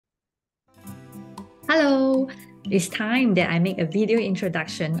Hello! It's time that I make a video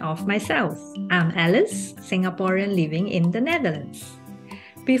introduction of myself. I'm Alice, Singaporean living in the Netherlands.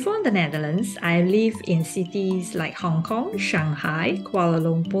 Before the Netherlands, I lived in cities like Hong Kong, Shanghai, Kuala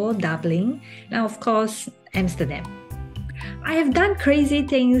Lumpur, Dublin, and of course, Amsterdam. I have done crazy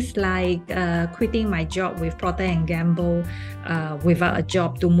things like quitting my job with Procter & Gamble without a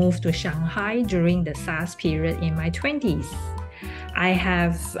job to move to Shanghai during the SARS period in my 20s. I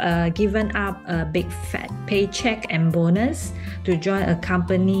have given up a big fat paycheck and bonus to join a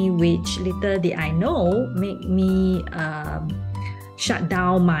company which little did I know made me shut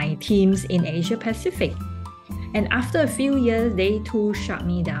down my teams in Asia Pacific. And after a few years, they too shut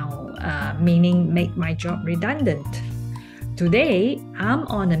me down, meaning make my job redundant. Today, I'm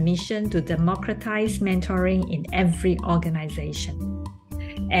on a mission to democratize mentoring in every organization.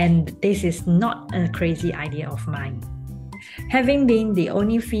 And this is not a crazy idea of mine. Having been the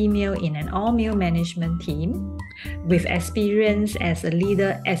only female in an all-male management team, with experience as a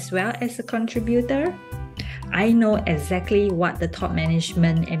leader as well as a contributor, I know exactly what the top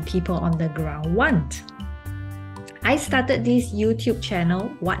management and people on the ground want. I started this YouTube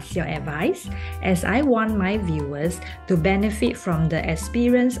channel, What's Your Advice?, as I want my viewers to benefit from the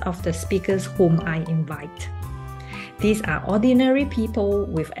experience of the speakers whom I invite. These are ordinary people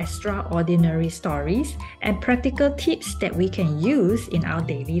with extraordinary stories and practical tips that we can use in our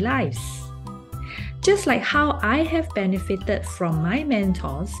daily lives. Just like how I have benefited from my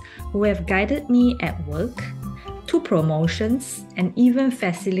mentors who have guided me at work, to promotions, and even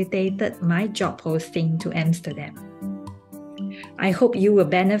facilitated my job posting to Amsterdam. I hope you will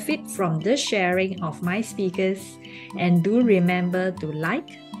benefit from the sharing of my speakers, and do remember to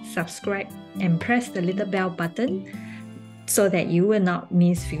like, subscribe, and press the little bell button so that you will not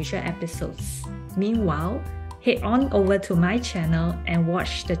miss future episodes. Meanwhile, head on over to my channel and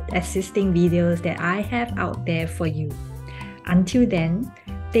watch the existing videos that I have out there for you. Until then,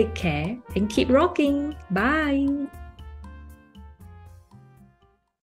 take care and keep rocking. Bye!